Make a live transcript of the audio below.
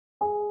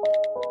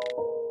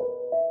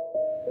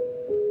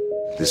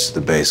This is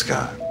the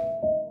Basedgod.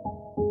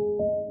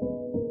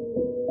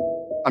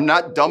 I'm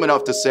not dumb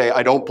enough to say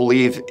I don't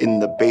believe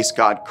in the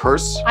Basedgod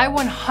curse. I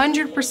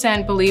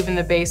 100% believe in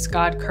the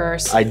Basedgod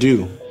curse. I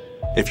do,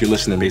 if you're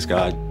listening to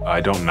Basedgod.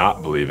 I don't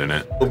not believe in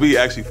it. B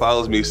actually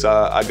follows me,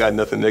 so I got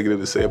nothing negative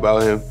to say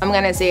about him. I'm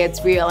gonna say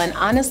it's real, and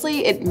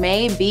honestly, it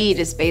may be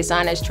just based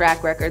on his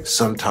track record.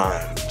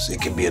 Sometimes it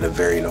can be in a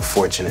very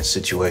unfortunate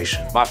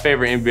situation. My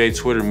favorite NBA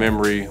Twitter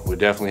memory would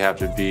definitely have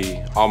to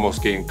be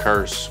almost getting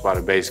cursed by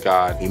the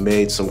Basedgod. He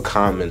made some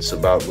comments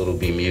about Little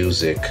B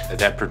music. At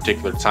that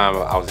particular time,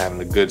 I was having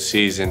a good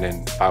season,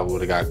 and if I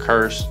would have got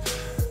cursed,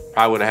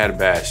 probably would have had a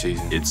bad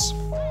season. It's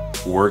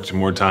worked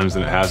more times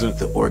than it hasn't.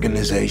 The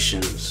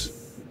organizations,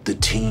 the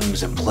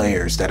teams and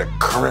players that are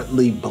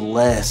currently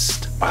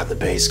blessed by the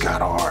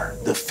Basedgod are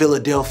the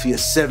Philadelphia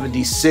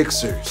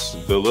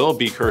 76ers. The Lil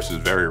B curse is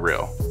very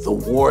real. The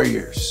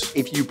Warriors.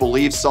 If you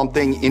believe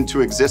something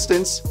into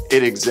existence,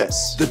 it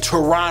exists. The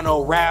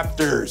Toronto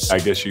Raptors. I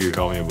guess you could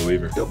call me a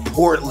believer. The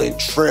Portland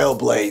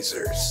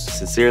Trailblazers.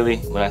 Sincerely,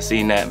 when I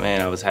seen that,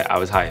 man, I was hyped. I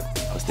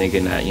was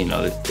thinking that, you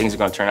know, things are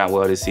gonna turn out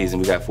well this season.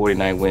 We got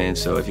 49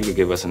 wins, so if you could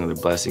give us another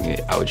blessing,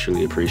 I would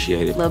truly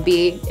appreciate it. Lil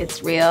B,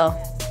 it's real.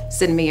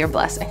 Send me your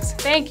blessings.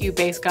 Thank you,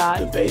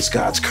 Basedgod. The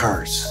Basedgod's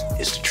curse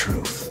is the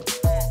truth.